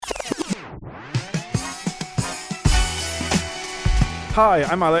Hi,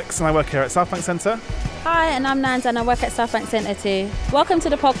 I'm Alex and I work here at Southbank Centre. Hi, and I'm Nanda and I work at Southbank Centre too. Welcome to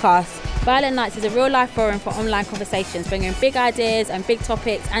the podcast. Violent Nights is a real-life forum for online conversations, bringing big ideas and big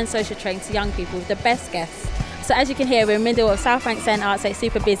topics and social trends to young people with the best guests. So as you can hear, we're in the middle of Southbank Centre, so it's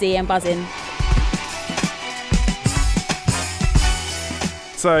super busy and buzzing.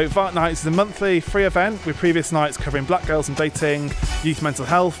 So Violent Nights is a monthly free event with previous nights covering black girls and dating, youth mental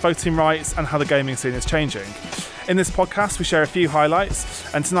health, voting rights and how the gaming scene is changing. In this podcast, we share a few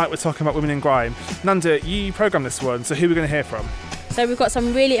highlights, and tonight we're talking about women in grime. Nanda, you programmed this one, so who are we going to hear from? So we've got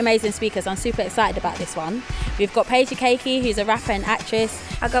some really amazing speakers. I'm super excited about this one. We've got Paige Keiki, who's a rapper and actress.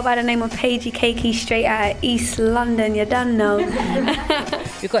 I go by the name of Paige Keiki, straight out of East London, you don't know.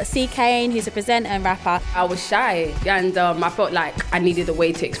 We've got C. Kane, who's a presenter and rapper. I was shy and I felt like I needed a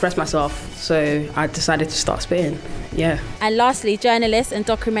way to express myself, so I decided to start spitting. Yeah. And lastly, journalist and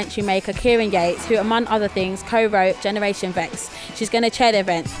documentary maker Kieran Yates, who among other things co-wrote Generation Vex. She's going to chair the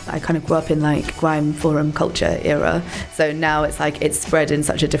event. I kind of grew up in like grime forum culture era, so now it's like it's spread in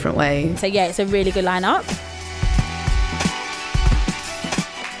such a different way. So yeah, it's a really good lineup.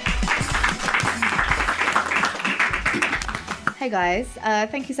 Hey guys,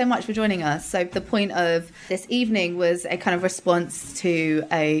 thank you so much for joining us. So the point of this evening was a kind of response to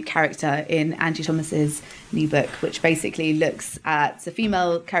a character in Angie Thomas's new book, which basically looks at a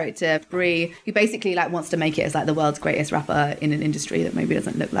female character, Brie, who basically like wants to make it as like the world's greatest rapper in an industry that maybe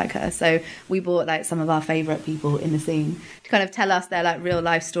doesn't look like her. So we brought like some of our favourite people in the scene to kind of tell us their like real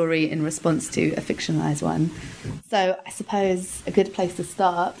life story in response to a fictionalised one. So I suppose a good place to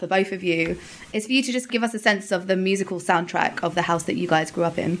start for both of you is for you to just give us a sense of the musical soundtrack of the house that you guys grew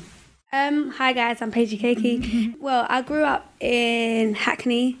up in. Hi guys, I'm Paige Keiki. Well, I grew up in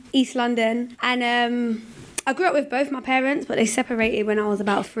Hackney, East London, and I grew up with both my parents, but they separated when I was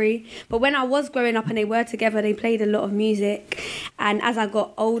about 3. But when I was growing up and they were together, they played a lot of music. And as I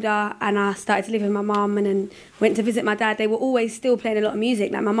got older and I started to live with my mum and then went to visit my dad, they were always still playing a lot of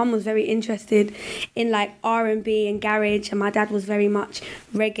music. Like my mum was very interested in like R&B and garage, and my dad was very much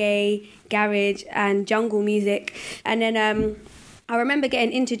reggae, garage and jungle music. And then I remember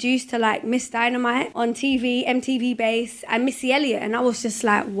getting introduced to like Miss Dynamite on TV, MTV Base, and Missy Elliott, and I was just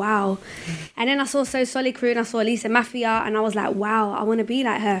like, wow. And then I saw So Solid Crew and I saw Lisa Mafia, and I was like, wow, I want to be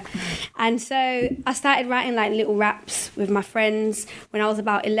like her. And so I started writing like little raps with my friends when I was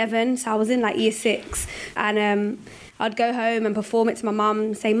about 11, so I was in like year 6, and I'd go home and perform it to my mum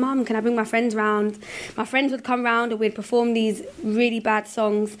and say, Mum, can I bring my friends round? My friends would come round and we'd perform these really bad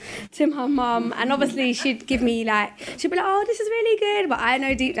songs to my mum. And obviously she'd give me like, she'd be like, oh, this is really good. But I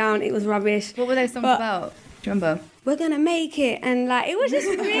know deep down it was rubbish. What were those songs about? Do you remember? We're gonna make it, and like it was just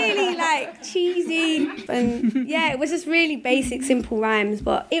really like cheesy, and yeah, it was just really basic, simple rhymes,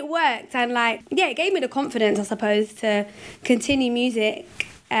 but it worked, and like yeah, it gave me the confidence, I suppose, to continue music.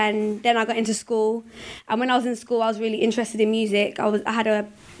 And then I got into school, and when I was in school, I was really interested in music. I had a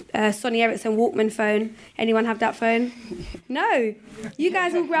Sony Ericsson Walkman phone. Anyone have that phone? No. You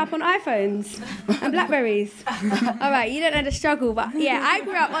guys all grew up on iPhones and Blackberries. All right, you don't know the struggle, but yeah, I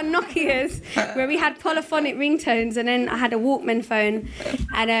grew up on Nokias where we had polyphonic ringtones, and then I had a Walkman phone.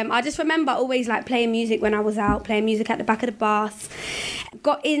 And I just remember always like playing music when I was out, playing music at the back of the bus.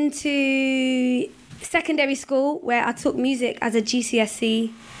 Got into secondary school where I took music as a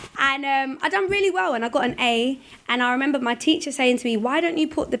GCSE, and I done really well and I got an A. And I remember my teacher saying to me, why don't you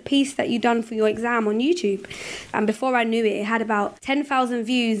put the piece that you done for your exam on YouTube? And before I knew it, it had about 10,000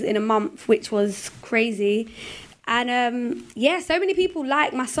 views in a month, which was crazy. And yeah, so many people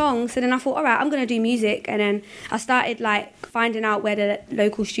liked my songs. So then I thought, all right, I'm going to do music. And then I started like finding out where the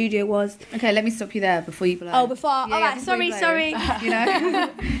local studio was. Okay, let me stop you there before you blow. Oh, before? Yeah, all right, sorry. You know,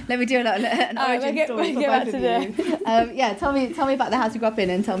 let me do an origin story for both of you. Yeah, tell me about the house you grew up in,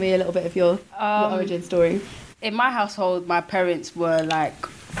 and tell me a little bit of your origin story. In my household, my parents were like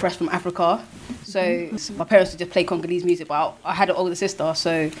fresh from Africa. So my parents would just play Congolese music, but I had an older sister,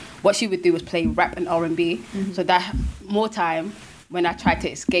 so what she would do was play rap and R&B. Mm-hmm. So that more time when I tried to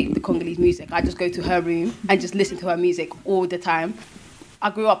escape the Congolese music, I just go to her room and just listen to her music all the time.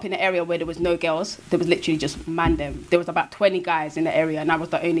 I grew up in an area where there was no girls. There was literally just them. There was about 20 guys in the area, and I was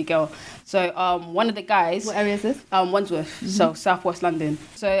the only girl. So one of the guys... What area is this? Wandsworth, so southwest London.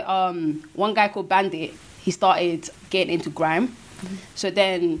 So one guy called Bandit, he started getting into grime. So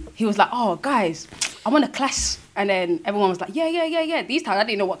then he was like, oh, guys, I want to clash. And then everyone was like, yeah. These times I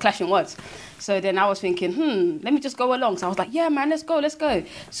didn't know what clashing was. So then I was thinking, let me just go along. So I was like, yeah, man, let's go.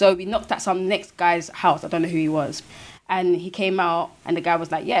 So we knocked at some next guy's house. I don't know who he was. And he came out and the guy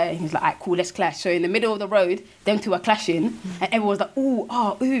was like, yeah. He was like, all right, cool, let's clash. So in the middle of the road, them two are clashing and everyone was like,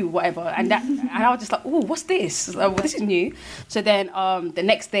 ooh, whatever. And I was just like, ooh, what's this? Like, well, this is new. So then the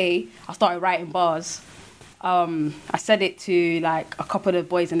next day, I started writing bars. I said it to like a couple of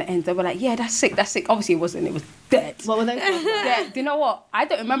boys in the end. They were like, yeah, that's sick. Obviously it wasn't, it was dead. What were they? Yeah, do you know what? I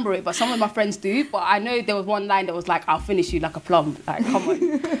don't remember it, but some of my friends do. But I know there was one line that was like, I'll finish you like a plum. Like, come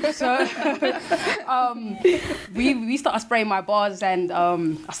on. So we started spraying my bars and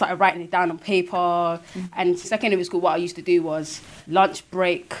I started writing it down on paper. And secondary school, what I used to do was lunch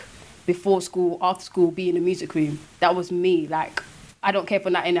break, before school, after school, be in the music room. That was me, like, I don't care for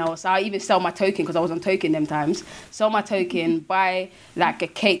nothing else. I even sell my token because I was on token them times. Sell my token, buy like a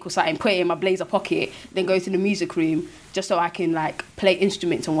cake or something, put it in my blazer pocket, then go to the music room just so I can like play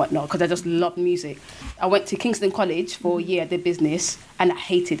instruments and whatnot because I just love music. I went to Kingston College for a year, did business, and I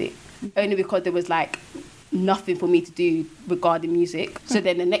hated it. Only because there was like nothing for me to do regarding music. So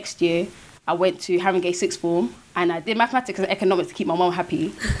then the next year, I went to Haringey sixth form and I did mathematics and economics to keep my mum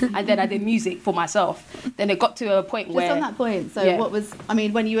happy. And then I did music for myself. Then it got to a point where... Just on that point, so what was... I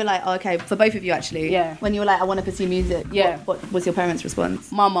mean, when you were like, okay, for both of you actually, when you were like, I want to pursue music, what was your parents' response?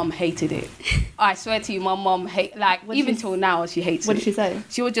 My mum hated it. I swear to you, my mum even till now, she hates it. What did she say?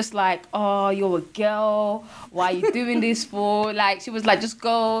 She was just like, oh, you're a girl. Why are you doing this for? Like, she was like, just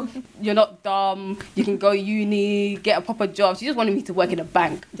go. You're not dumb. You can go uni, get a proper job. She just wanted me to work in a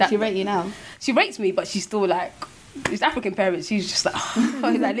bank. Does she rate you now? She rates me, but she's still like... It's African parents. She's just like,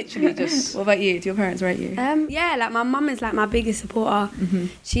 like literally just... What about you? Do your parents rate you? Yeah, like my mum is like my biggest supporter. Mm-hmm.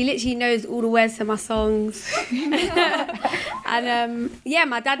 She literally knows all the words to my songs. And yeah,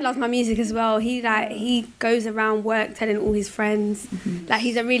 my dad loves my music as well. He goes around work telling all his friends. Mm-hmm. Like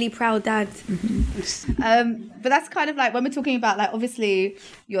he's a really proud dad. Mm-hmm. But that's kind of like when we're talking about like obviously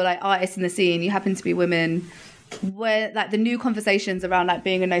you're like artists in the scene. You happen to be women. Where like the new conversations around like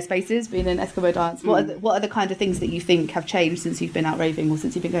being in those spaces, being in Eskimo dance, what are the kind of things that you think have changed since you've been out raving or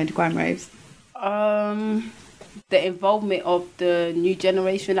since you've been going to grime raves? The involvement of the new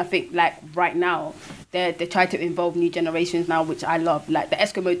generation. I think like right now they're trying to involve new generations now, which I love. Like the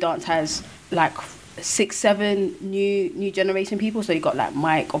Eskimo dance has like 6-7 new generation people. So you got like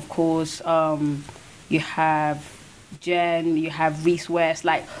Mike, of course. You have Jen. You have Reese West.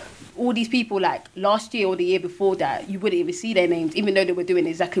 Like. All these people, like last year or the year before that, you wouldn't even see their names, even though they were doing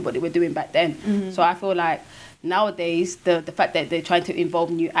exactly what they were doing back then. Mm-hmm. So I feel like nowadays, the fact that they're trying to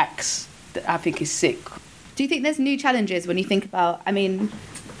involve new acts, I think is sick. Do you think there's new challenges when you think about, I mean,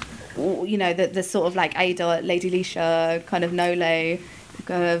 you know, the sort of like Ada, Lady Leisha, kind of Nole,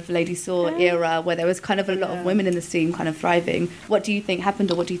 kind of Lady Saw era, where there was kind of a lot of women in the scene kind of thriving. What do you think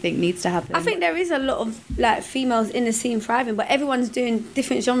happened or what do you think needs to happen? I think there is a lot of like females in the scene thriving, but everyone's doing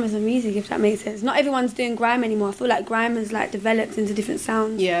different genres of music, if that makes sense. Not everyone's doing grime anymore. I feel like grime has like developed into different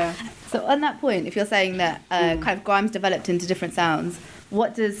sounds. Yeah. So on that point, if you're saying that kind of grime's developed into different sounds,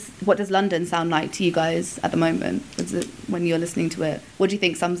 what does London sound like to you guys at the moment? When you're listening to it, what do you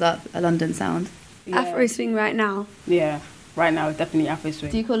think sums up a London sound? Yeah. Afro swing right now. Yeah. Right now, definitely Afro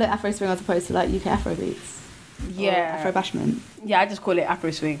swing. Do you call it Afro swing as opposed to like UK Afro beats? Yeah. Afro bashment? Yeah, I just call it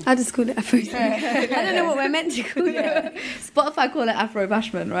Afro swing. I just call it Afro swing. I don't know what we're meant to call it. Spotify call it Afro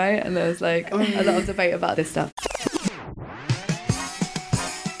bashment, right? And there was like a lot of debate about this stuff.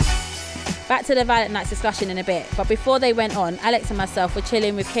 Back to the Violent Nights discussion in a bit, but before they went on, Alex and myself were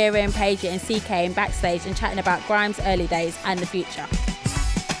chilling with Kieran, Paige and CK in backstage and chatting about grime's early days and the future.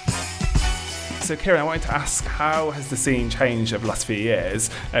 So Kieran, I wanted to ask, how has the scene changed over the last few years?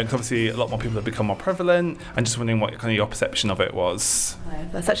 Because obviously a lot more people have become more prevalent, and just wondering what kind of your perception of it was.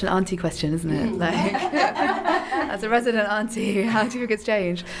 That's such an auntie question, isn't it? Like, as a resident auntie, how do you think it's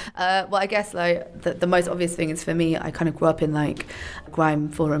changed? Well, I guess like the most obvious thing is for me, I kind of grew up in like grime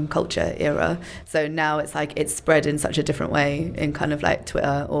forum culture era. So now it's like it's spread in such a different way in kind of like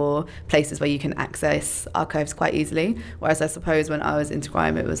Twitter or places where you can access archives quite easily. Whereas I suppose when I was into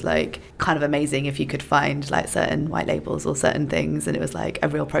grime, it was like kind of amazing if you could find like certain white labels or certain things, and it was like a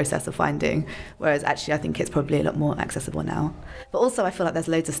real process of finding. Whereas actually I think it's probably a lot more accessible now. But also I feel like there's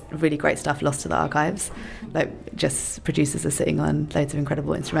loads of really great stuff lost to the archives. Like just producers are sitting on loads of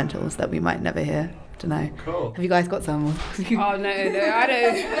incredible instrumentals that we might never hear. Don't know. Cool. Have you guys got some? Oh no, I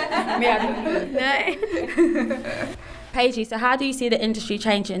don't. Me, I don't. No. Paige, so how do you see the industry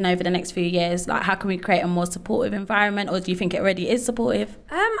changing over the next few years? Like, how can we create a more supportive environment, or do you think it already is supportive?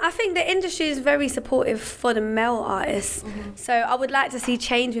 I think the industry is very supportive for the male artists. Mm-hmm. So I would like to see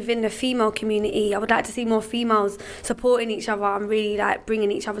change within the female community. I would like to see more females supporting each other and really like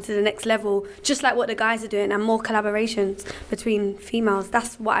bringing each other to the next level, just like what the guys are doing, and more collaborations between females.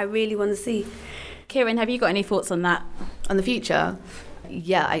 That's what I really want to see. Kieran, have you got any thoughts on that? On the future,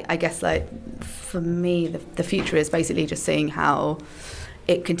 yeah, I guess like for me, the future is basically just seeing how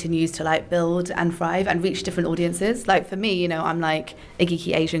it continues to like build and thrive and reach different audiences. Like for me, you know, I'm like a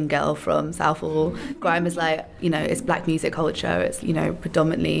geeky Asian girl from Southall. Grime is like, you know, it's black music culture. It's, you know,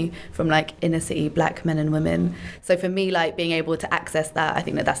 predominantly from like inner city black men and women. So for me, like being able to access that, I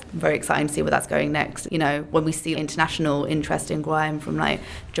think that's very exciting to see where that's going next. You know, when we see international interest in grime from like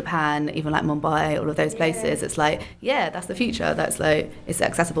Japan, even like Mumbai, all of those places, it's like, yeah, that's the future. That's like, it's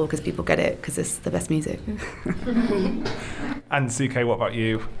accessible because people get it because it's the best music. And CK, what about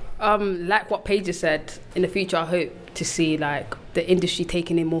you? Like what Paige just said, in the future I hope to see like the industry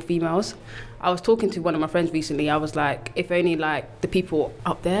taking in more females. I was talking to one of my friends recently. I was like, if only like the people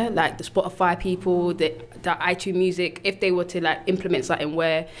up there, like the Spotify people, the iTunes Music, if they were to like implement something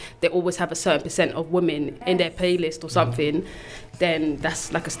where they always have a certain % of women in their playlist or something, then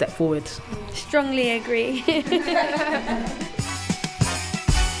that's like a step forward. Strongly agree.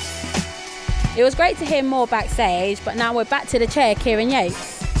 It was great to hear more backstage, but now we're back to the chair, Kieran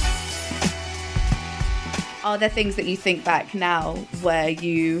Yates. Are there things that you think back now where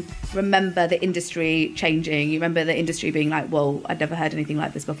you remember the industry changing? You remember the industry being like, whoa, I'd never heard anything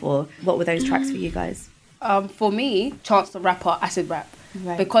like this before. What were those tracks for you guys? For me, Chance the Rapper, Acid Rap.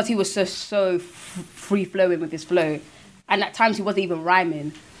 Right. Because he was so free-flowing with his flow. And at times he wasn't even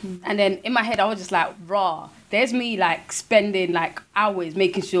rhyming. And then in my head, I was just like, rah. There's me like spending like hours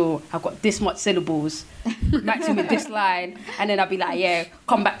making sure I've got this much syllables, matching with this line, and then I'll be like, yeah,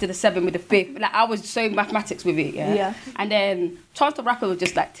 come back to the 7 with the 5th. Like I was so mathematics with it, yeah. And then Chance the Rapper was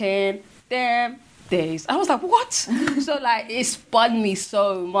just like 10 damn days. I was like, what? So like it spun me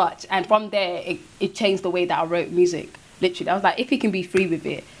so much, and from there it changed the way that I wrote music. Literally, I was like, if he can be free with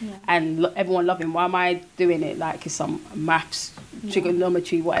it and everyone love him, why am I doing it like it's some maths,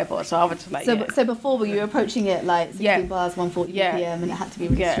 trigonometry, whatever? So I was just like, So before, were you approaching it like 16 bars, 140 BPM, and it had to be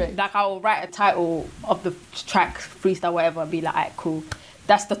really strict? Like I will write a title of the track, freestyle, whatever, and be like, alright, cool,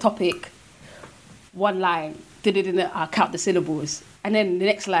 that's the topic, one line, I'll count the syllables. And then the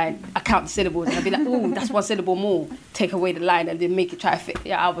next line, I count the syllables, and I'll be like, oh, that's one syllable more. Take away the line and then make it try to fit.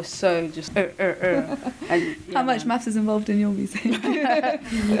 Yeah, I was so just, And, How much maths is involved in your music?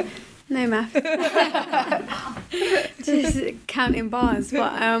 No math. Just counting bars.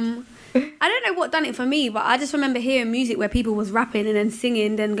 But I don't know what done it for me, but I just remember hearing music where people was rapping and then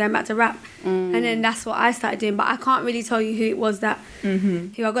singing, then going back to rap. And then that's what I started doing. But I can't really tell you who it was that,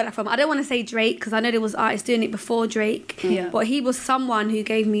 who I got that from. I don't want to say Drake, because I know there was artists doing it before Drake. Yeah. But he was someone who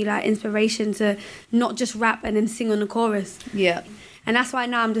gave me like inspiration to not just rap and then sing on the chorus. Yeah. And that's why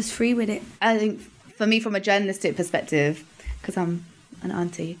now I'm just free with it. I think for me, from a journalistic perspective, because I'm an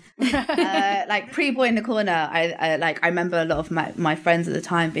auntie, like pre-Boy in the Corner, I remember a lot of my friends at the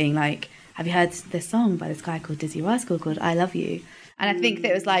time being like, have you heard this song by this guy called Dizzy Rascal called I Love You? And I think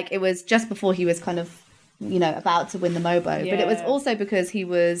that it was just before he was kind of, you know, about to win the MOBO. But it was also because he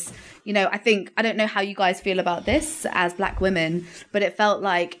was, you know, I don't know how you guys feel about this as black women, but it felt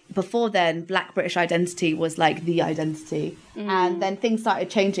like before then, black British identity was like the identity. And then things started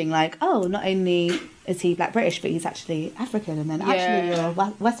changing, like, oh, not only is he black British, but he's actually African. And then actually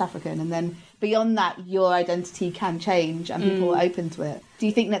you're West African. And then beyond that, your identity can change and people are open to it. Do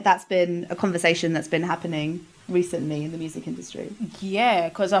you think that that's been a conversation that's been happening recently in the music industry? Yeah,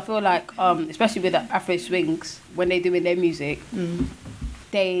 because I feel like, especially with the Afro Swings, when they're doing their music,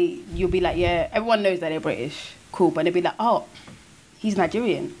 you'll be like, yeah, everyone knows that they're British, cool, but they'll be like, oh, he's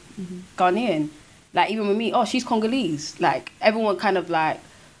Nigerian, Ghanaian. Like, even with me, oh, she's Congolese. Like, everyone kind of, like,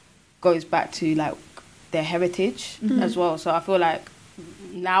 goes back to, like, their heritage as well. So I feel like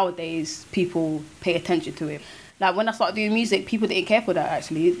nowadays people pay attention to it. Like, when I started doing music, people didn't care for that,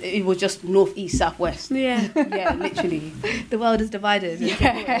 actually. It was just north, east, south, west. Yeah. Yeah, literally. The world is divided.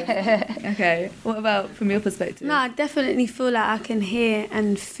 Yeah. Okay. What about from your perspective? No, I definitely feel like I can hear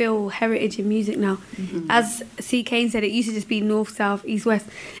and feel heritage in music now. As C. Kane said, it used to just be north, south, east, west.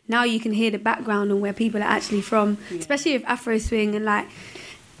 Now you can hear the background and where people are actually from, especially with Afro Swing and like,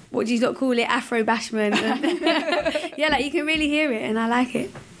 what do you not call it, Afro Bashment. Yeah, like you can really hear it and I like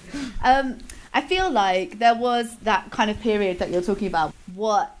it. I feel like there was that kind of period that you're talking about.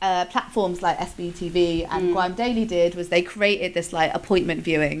 What platforms like SBTV and Grime Daily did was they created this like appointment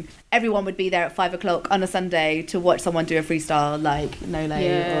viewing. Everyone would be there at 5 o'clock on a Sunday to watch someone do a freestyle like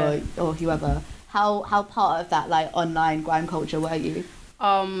Nole or whoever. How part of that like online grime culture were you?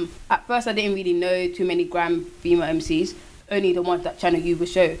 At first I didn't really know too many grime female MCs, only the ones that Channel U would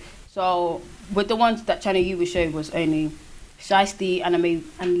show. So with the ones that Channel U would show was only Shiesty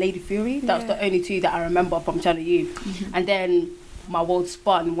and Lady Fury. That was the only two that I remember from Channel U. And then my world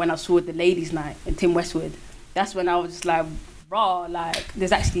spun when I saw the ladies' night in Tim Westwood. That's when I was just like, raw, like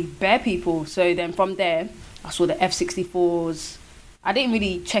there's actually bare people. So then from there, I saw the F64s. I didn't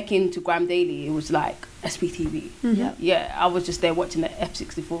really check into Grime Daily. It was like SPTV. Yeah, I was just there watching the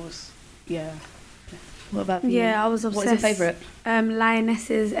F64s. Yeah. What about you? Yeah, I was obsessed. What's your favourite?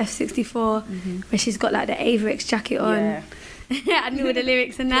 Lioness's F64, where she's got like the Averix jacket on. Yeah. I knew all the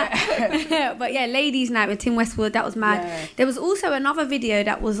lyrics and that. But yeah, Ladies' Night with Tim Westwood, that was mad. Yeah. There was also another video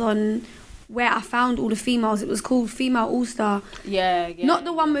that was on where I found all the females. It was called Female All Star. Yeah. Not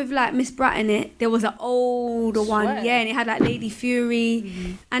the one with like Miss Bratt in it. There was an older one. Swear. Yeah, and it had like Lady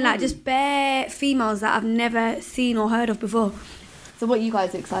Fury and like just bare females that I've never seen or heard of before. So what are you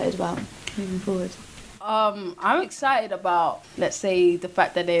guys excited about moving forward? I'm excited about, let's say, the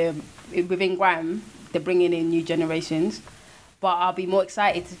fact that they're within grime, they're bringing in new generations. But I'll be more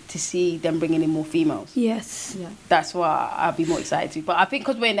excited to see them bringing in more females. Yes. Yeah. That's why I'll be more excited to. But I think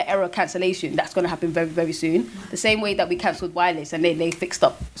because we're in the era of cancellation, that's going to happen very, very soon. The same way that we cancelled Wireless and they fixed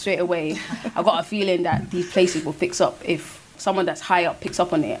up straight away. I've got a feeling that these places will fix up if someone that's high up picks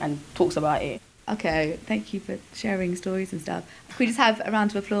up on it and talks about it. Okay, thank you for sharing stories and stuff. Can we just have a round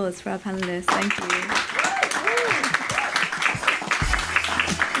of applause for our panellists? Thank you.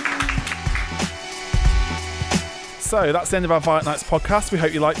 So that's the end of our Violent Nights podcast. We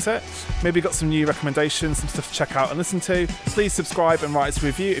hope you liked it. Maybe got some new recommendations, some stuff to check out and listen to. Please subscribe and write us a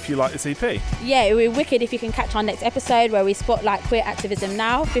review if you like this EP. Yeah, it would be wicked if you can catch our next episode where we spotlight queer activism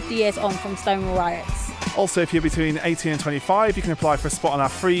now, 50 years on from Stonewall riots. Also, if you're between 18 and 25, you can apply for a spot on our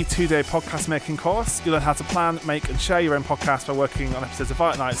free 2-day podcast making course. You'll learn how to plan, make and share your own podcast by working on episodes of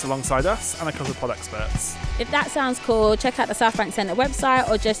Violent Nights alongside us and a couple of pod experts. If that sounds cool, check out the South Bank Centre website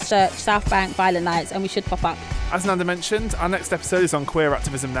or just search South Bank Violent Nights and we should pop up. As Nanda mentioned, our next episode is on queer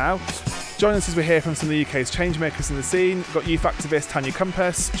activism now. Join us as we hear from some of the UK's changemakers in the scene. We've got youth activist Tanya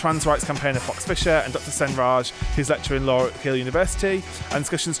Compass, trans rights campaigner Fox Fisher, and Dr. Sen Raj, who's lecturer in law at Keele University, and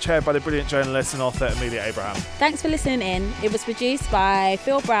discussions chaired by the brilliant journalist and author Amelia Abraham. Thanks for listening in. It was produced by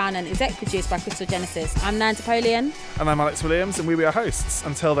Phil Brown and exec produced by Crystal Genesis. I'm Nan Napoleon. And I'm Alex Williams, and we were your hosts.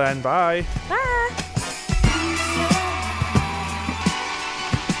 Until then, bye. Bye.